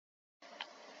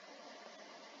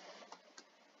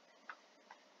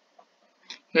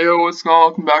Hey, what's going on?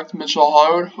 Welcome back to Mitchell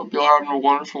Hollywood. Hope you're having a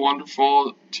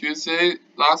wonderful Tuesday.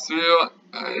 Last video,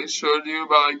 I showed you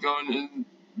about going in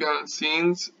behind the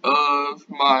scenes of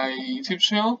my YouTube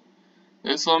channel.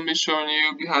 This one, I'll be showing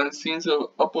you behind the scenes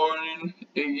of uploading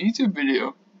a YouTube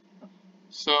video.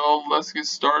 So let's get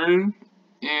started.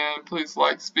 And please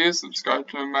like this video, subscribe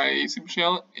to my YouTube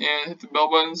channel, and hit the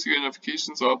bell button so you get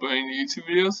notifications of uploading YouTube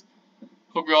videos.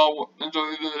 Hope you all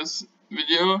enjoy this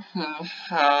video and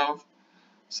have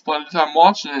splendid time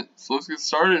watching it. So let's get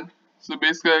started. So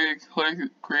basically I click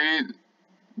create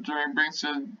during it brings to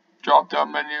the drop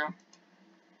down menu.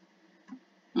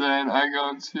 Then I go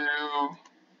into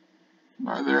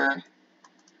right there.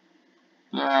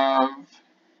 Then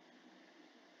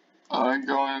I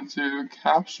go into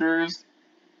captures.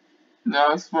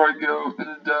 Now that's where I go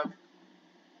in depth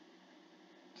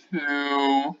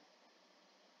to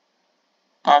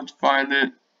I have to find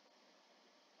it.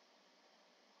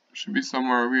 Should be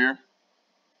somewhere over here.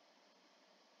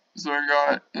 So I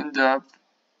got in depth.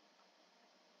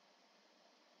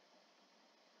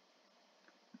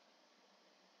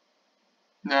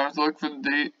 Now I have to look for the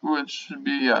date, which should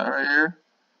be right here.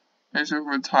 I have to look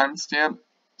for the timestamp,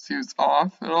 see if it's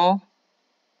off at all.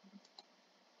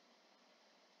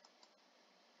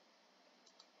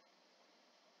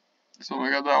 So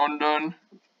I got that one done.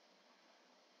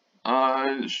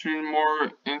 Shooting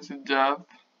more into depth.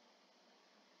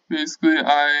 Basically,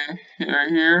 I hit right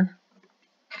here,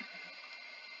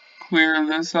 clear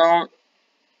this out.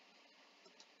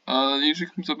 Usually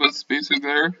comes up as spacer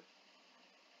there.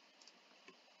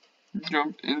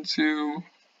 Jump into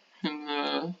in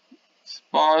the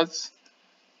spots.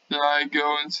 Then I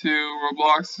go into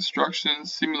Roblox Destruction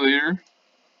Simulator.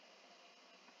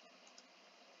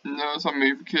 No, it's not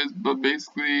made for kids, but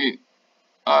basically,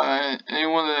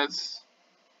 anyone that's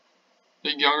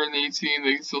like younger than 18,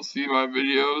 they can still see my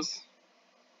videos.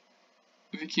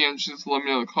 If you can, just let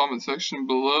me know in the comment section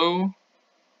below.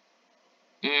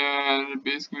 And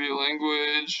basically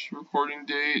language, recording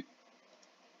date.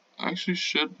 I actually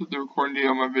should put the recording date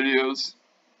on my videos,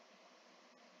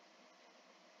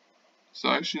 so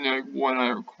I actually know when I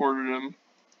recorded them.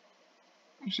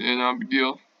 Actually, not a big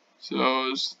deal.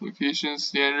 So just location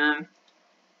standard.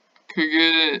 Could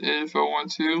get it if I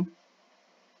want to.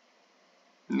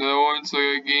 Another one's like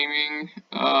a gaming.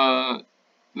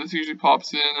 This usually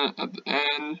pops in at the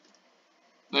end.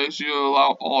 That usually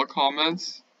allow all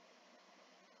comments.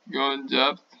 Go in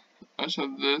depth. I just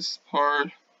have this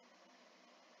part.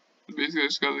 Basically, I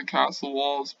just got the castle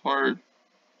walls part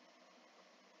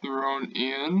thrown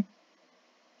in.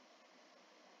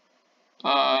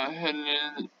 Heading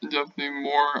in definitely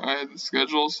more. I had the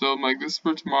schedule, so I'm like, this is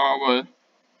for tomorrow, but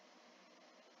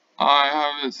I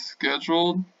have it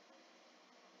scheduled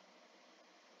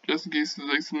just in case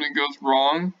like something goes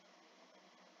wrong.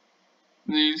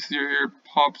 And then you see here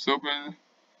pops open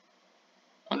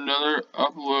another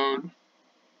upload.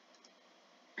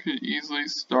 Could easily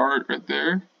start right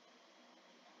there.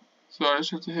 So I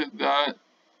just have to hit that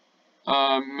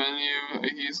menu. I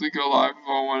can easily go live if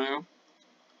I want to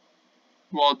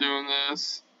while doing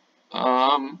this.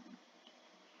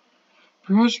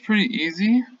 Pretty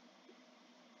easy.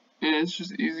 And it's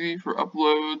just easy for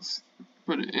uploads.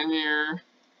 Put it in here.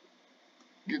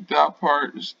 Get that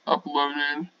part just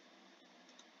uploaded.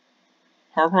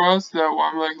 Hard part is that while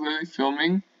I'm like literally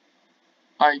filming,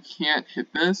 I can't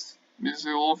hit this. There's a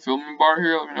little filming bar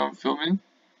here. Let me know I'm filming.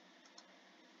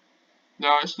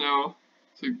 Now I just know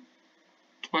it's like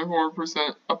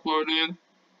 24% uploaded.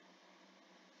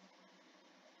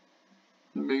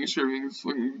 Making sure everything's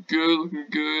looking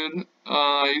good.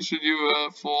 I usually do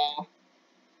a full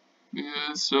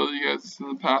show you guys in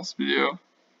the past video.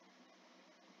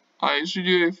 I usually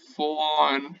do a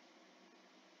full-on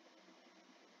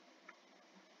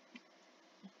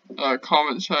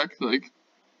comment check, like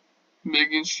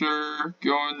making sure,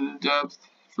 going in depth.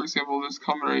 For example, this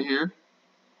comment right here.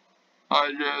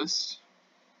 I just,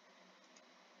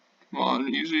 come on,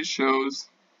 it usually shows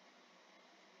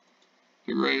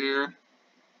like right here.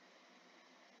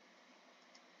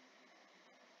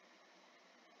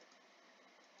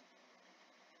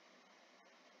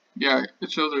 Yeah,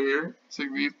 it shows right here. It's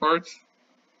like these parts.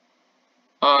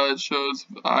 It shows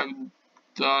I've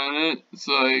done it. It's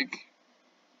like,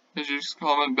 I just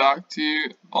comment back to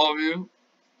you, all of you.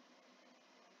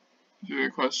 If you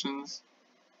have questions.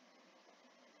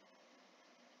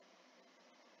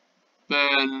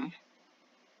 Then,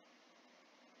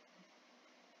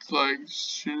 it's like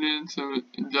shooting into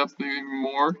in-depth even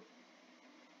more.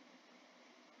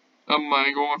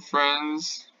 I go with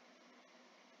friends.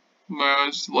 I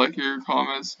just like your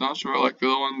comments. Not sure I like the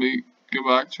other one. We go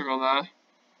back, check on that.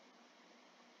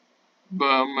 but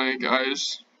I'm like,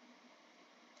 guys,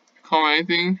 comment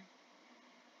anything.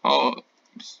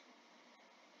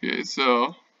 Okay,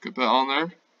 so get that on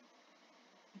there.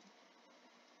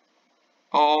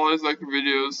 I'll always like your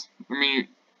videos. I mean,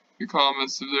 your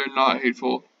comments if they're not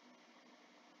hateful.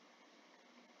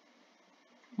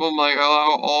 But like, I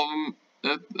allow all of them.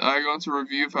 If I go into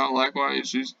review, if I don't like one, I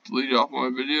usually just delete it off my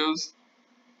videos.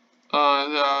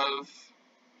 I have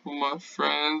one of my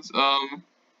friends. I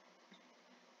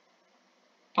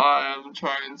am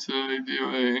trying to do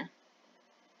a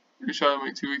reach out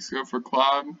like 2 weeks ago for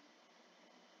collab.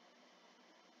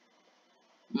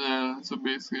 Then so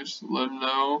basically just let them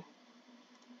know.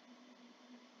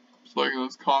 Just like in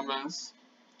those comments.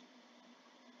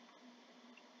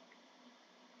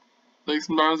 Like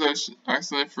sometimes I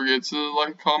accidentally forget to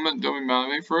like comment, don't be mad at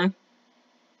me for it.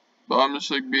 But I'm just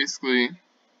like basically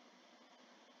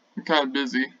I'm kinda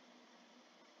busy.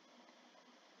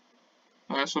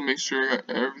 I just wanna make sure I got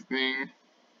everything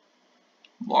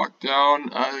locked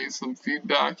down. I need some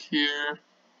feedback here.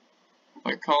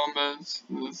 My comments.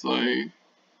 And it's like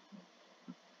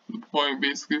the point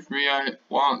basically for me I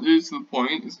want this to the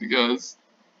point is because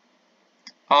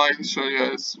I like to show you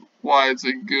guys why it's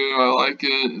like good, I like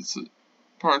it, it's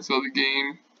parts of the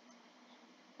game.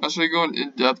 I'll show you going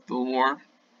in depth a little more.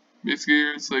 Basically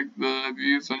here it's like the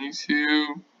views on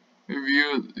YouTube,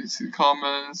 review, you see the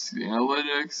comments, the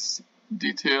analytics,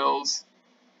 details,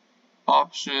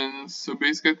 options. So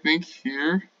basically I think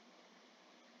here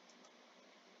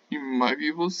you might be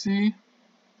able to see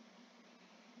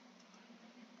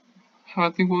how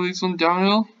I think we'll leave one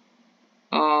downhill.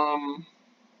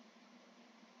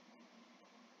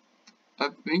 I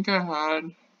think I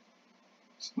had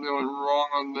something went wrong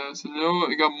on this. I know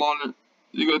it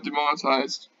got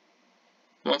demonetized.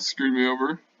 That screwed me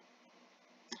over.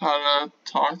 Had to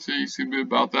talk to YouTube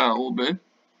about that a little bit.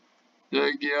 They're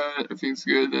like, yeah, everything's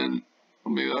good, then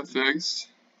I'll make that fixed.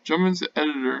 Jump into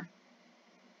editor.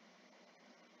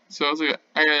 So I was like,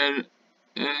 I had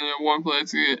in one place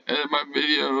to edit my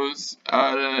videos,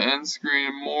 add an end screen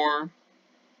and more.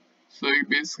 So like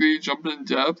basically jump in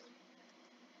depth.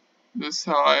 This is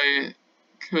how I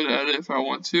could edit if I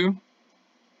want to.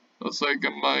 It's like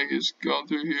I'm like just going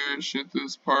through here, shoot through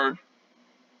this part.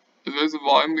 If there's a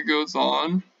volume that goes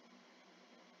on,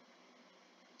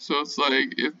 so it's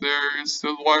like if there's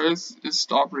so the wires is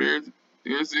stopped right here.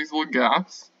 There's these little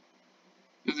gaps.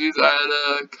 These I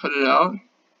had to cut it out.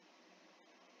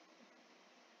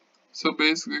 So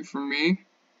basically for me,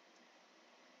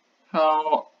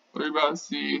 how we're about to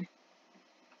see,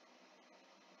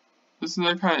 this is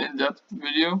another kind of in-depth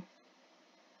video.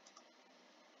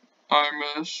 I'm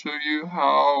going to show you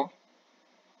how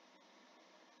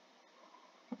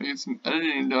I get some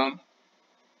editing done.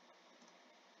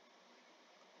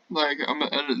 Like I'm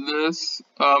going to edit this,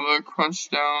 I'm going to crunch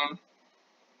down,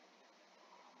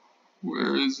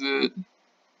 where is it?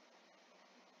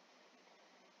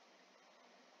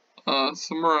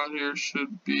 Somewhere around here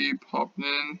should be popping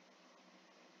in.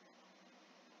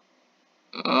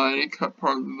 I need to cut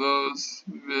part of those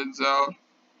vids out.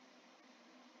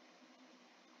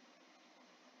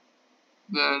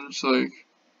 Then just like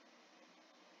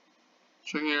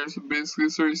checking here, so basically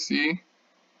so you see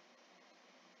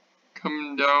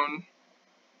coming down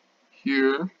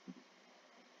here.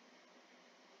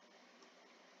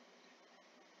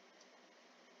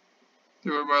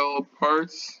 There are my little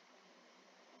parts.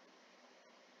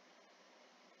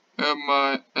 I have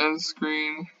my end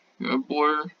screen,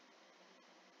 blur.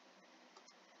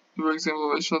 For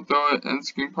example, I should throw an end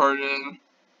screen part in,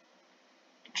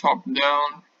 chop it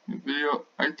down, video.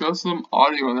 I throw some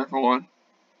audio in there for one.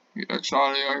 Extra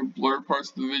audio, I can blur parts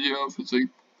of the video if it's like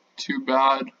too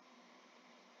bad.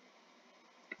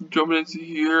 Jumping into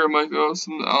here, I might go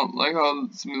something I don't like how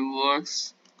something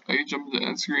looks. I can jump into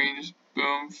end screen, just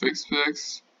boom, fix.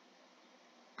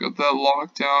 Got that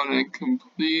locked down and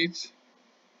complete.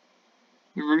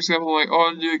 For example, like, oh,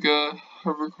 I do like a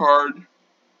hover card.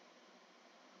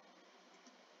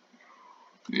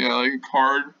 Yeah, like a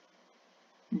card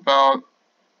about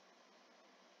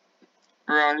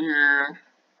around here.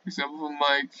 For example, from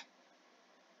like,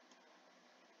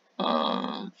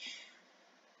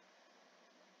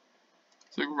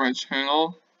 it's like for my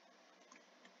channel.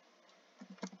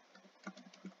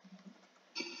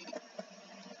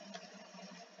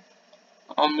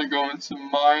 I'm gonna go into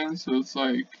mine, so it's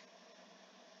like,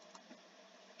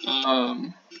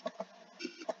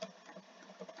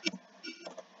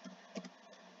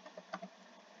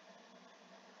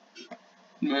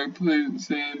 please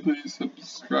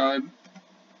subscribe.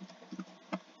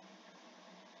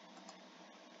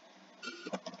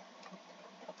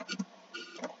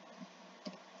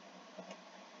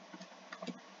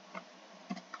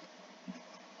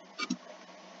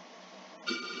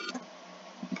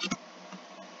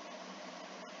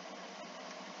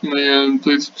 And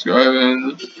please subscribe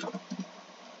and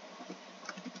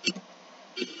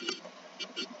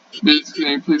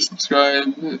basically please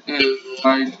subscribe and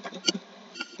like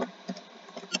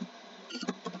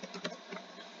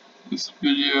this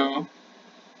video.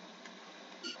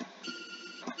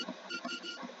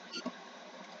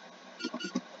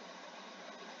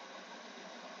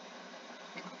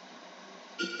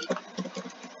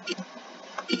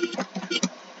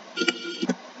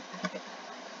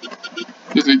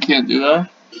 Because we can't do that.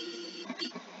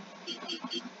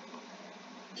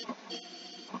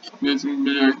 This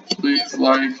video, please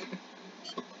like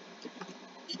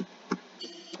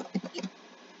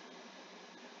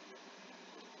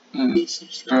and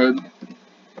subscribe.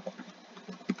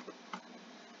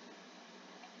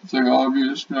 It's like all of you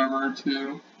just remember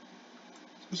to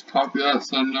just copy that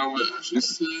so I know what it actually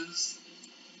says.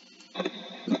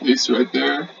 And paste it right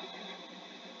there.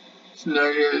 So now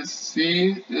you guys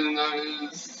see, and that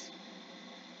is,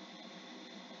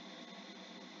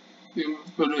 you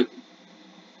put it,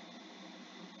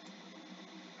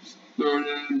 throw it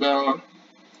in about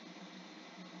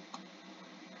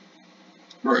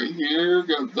right here,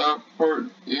 got that part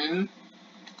in,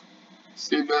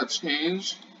 save that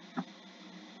change.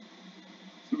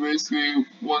 So basically,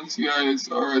 once you guys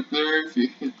are right there, if you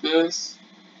hit this,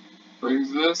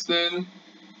 brings this in,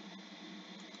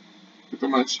 click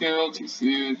on my channel, takes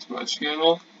you to my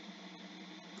channel.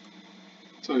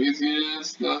 So easy it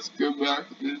is. Now let's go back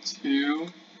into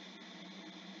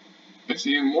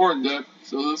actually even more in depth.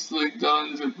 So this is like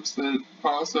done 0%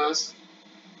 process.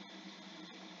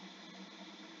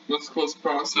 Once close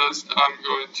processed, I'm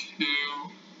going to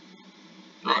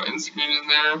throw an end screen in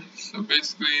there. So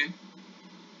basically,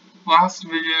 last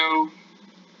video,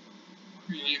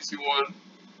 pretty easy one.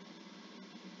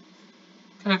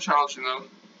 Kind of challenging though,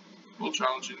 a little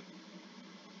challenging.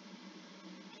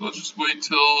 So let's just wait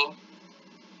till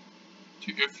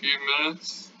take a few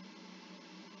minutes.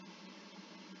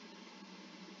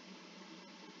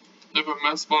 If I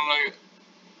mess up on like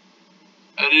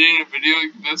editing a video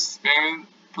like this,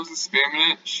 person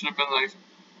spamming it should have been like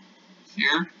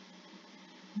here,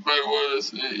 but it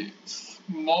was a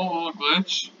small little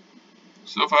glitch.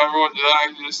 So if I ever want to do that,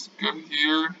 I can just go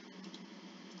here.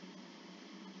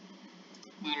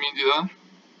 Didn't mean to do that.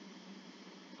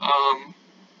 I'm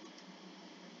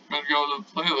gonna go to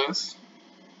the playlist.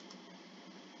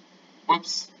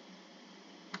 Whoops.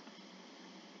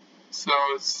 So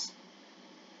it's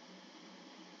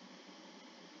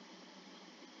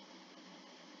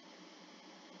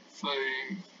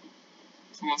like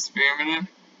someone spamming it.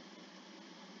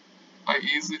 I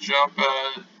easily jump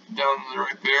down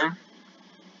right there.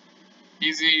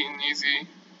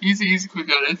 Easy, quick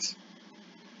edits.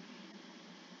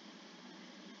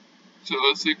 So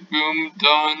let's say boom,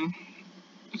 done.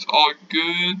 It's all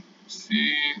good.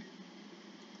 See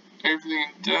everything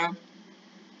in depth.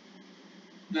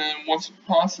 Then once it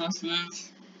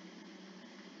processes,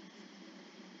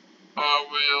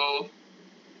 we'll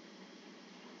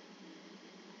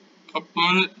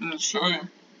upload it and show you.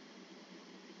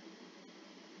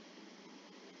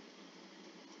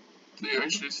 So you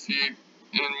actually see it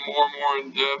in more and more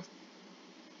in depth.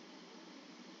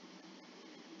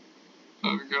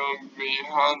 So we go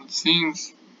behind the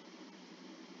scenes.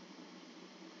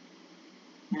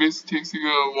 It basically takes a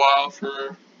good while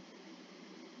for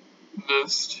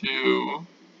this to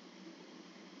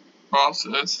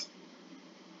process.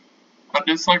 I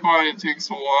dislike why it takes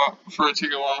a while for it to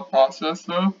take a while to process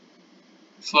though.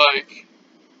 It's like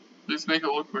just make it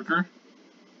look quicker.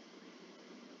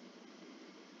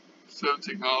 So it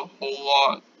takes a whole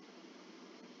lot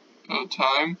of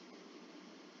time.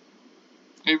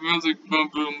 Maybe it was like boom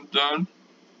boom done.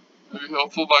 That'd be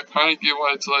helpful, but I kinda get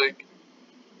why it's like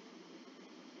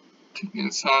taking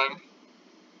its time.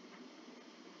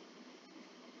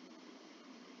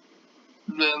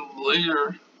 And then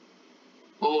later,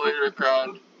 a little later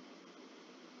crowd,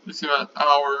 just about an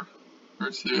hour or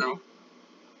two,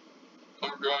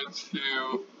 I'm going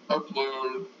to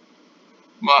upload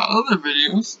my other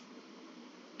videos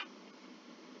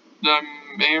that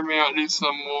I may or may not do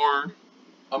some more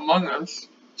Among Us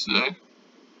today,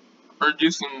 or do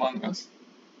some Among Us.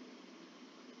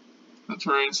 I'll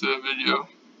turn into a video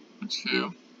or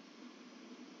two.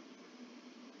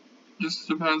 Just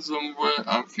depends on what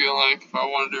I'm feeling like, if I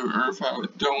want to do it or if I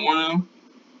don't want to.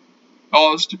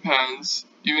 All just depends,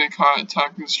 even kind of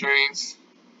time constraints,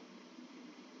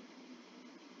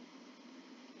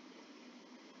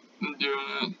 and doing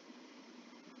it.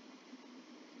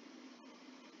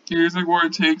 Here's like where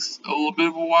it takes a little bit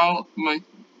of a while, like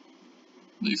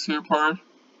this here part,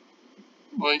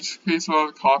 like in case I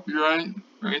have copyright.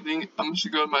 or anything. I'm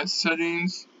just gonna go to my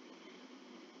settings.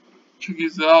 Check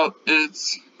these out.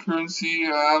 It's currency. I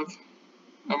have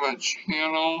on my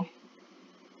channel.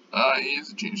 I need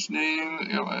to change name. I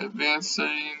got my advanced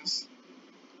settings.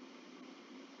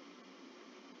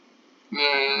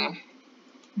 Then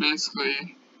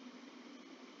basically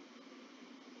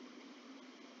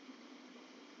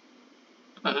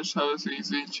I just have this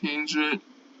easy change it.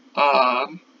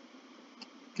 Can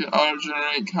auto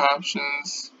generate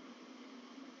captions.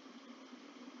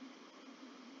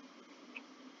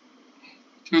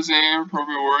 Choose any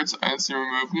appropriate words. I instantly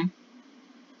remove them.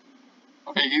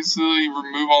 I easily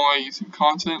remove all my YouTube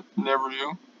content. Never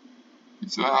do.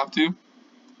 So I have to.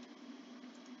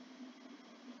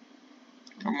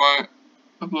 I might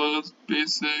upload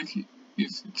basic.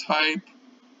 Easy type.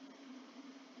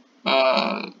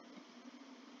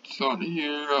 So on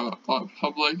here, on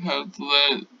public, have to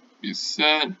let it be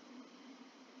set.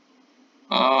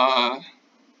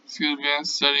 Let's go to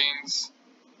advanced settings.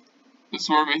 This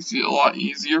one makes it a lot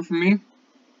easier for me.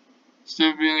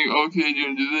 Instead of being like, okay, you're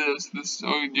gonna do this,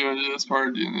 oh, you're gonna do this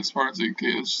part, doing this part, it's like,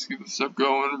 okay, let's just get this stuff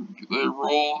going, let it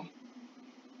roll,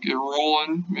 get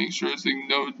rolling, make sure it's like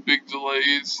no big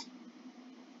delays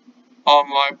on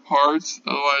my parts,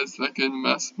 otherwise that can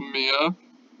mess me up.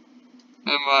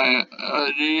 And my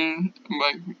editing,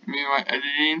 my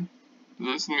editing,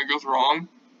 if something goes wrong,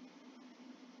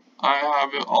 I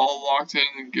have it all locked in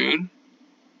and good.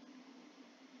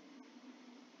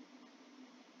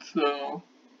 So,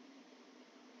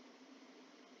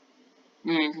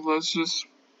 let's just,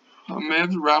 I may have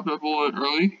to wrap it up a little bit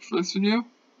early for this video.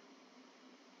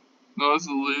 No, it's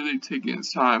literally taking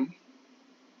its time.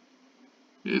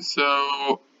 Okay,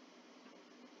 so,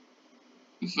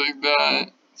 just like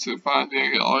that. So finally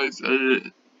I can always edit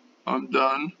it. I'm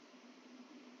done.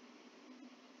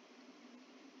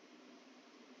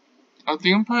 I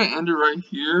think I'm probably end it right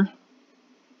here,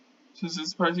 since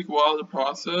it's probably take a while to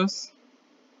process.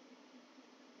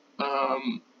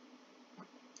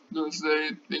 Just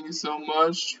say thank you so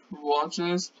much for watching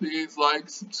this. Please like,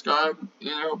 subscribe, and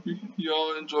I hope you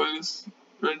all enjoyed this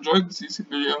YouTube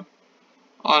video. And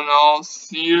I'll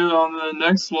see you on the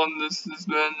next one. This has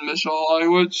been Mitchell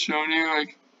Hollywood showing you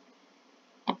like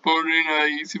uploading a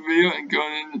YouTube video and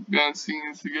going in behind the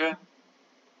scenes again.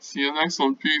 See you next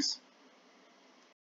one. Peace.